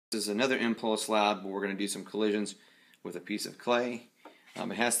This is another Impulse Lab where we're going to do some collisions with a piece of clay.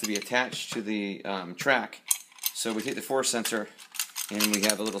 It has to be attached to the track. So we take the force sensor and we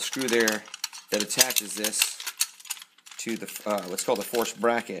have a little screw there that attaches this to the what's called the force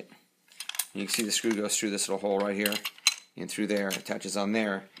bracket. And you can see the screw goes through this little hole right here and through there, attaches on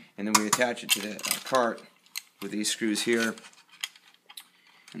there. And then we attach it to the cart with these screws here.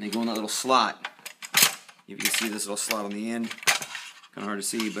 And they go in that little slot. You can see this little slot on the end. Kind of hard to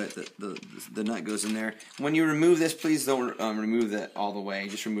see, but the nut goes in there. When you remove this, please don't remove that all the way.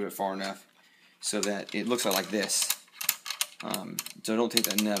 Just remove it far enough so that it looks like this. So don't take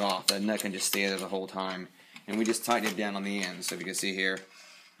that nut off. That nut can just stay there the whole time. And we just tighten it down on the end. So if you can see here,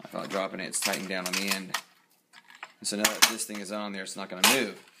 without dropping it, it's tightened down on the end. And so now that this thing is on there, it's not going to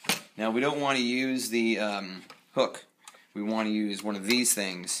move. Now we don't want to use the hook. We want to use one of these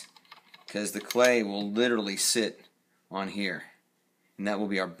things because the clay will literally sit on here. And that will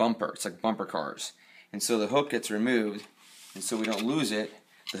be our bumper. It's like bumper cars. And so the hook gets removed, and so we don't lose it.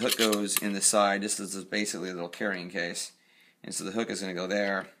 The hook goes in the side. This is basically a little carrying case. And so the hook is going to go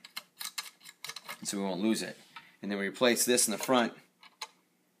there, and so we won't lose it. And then we replace this in the front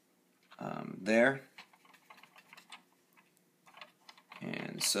there.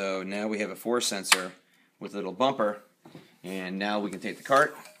 And so now we have a force sensor with a little bumper, and now we can take the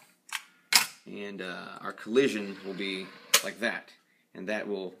cart, and our collision will be like that. And that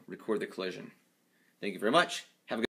will record the collision. Thank you very much.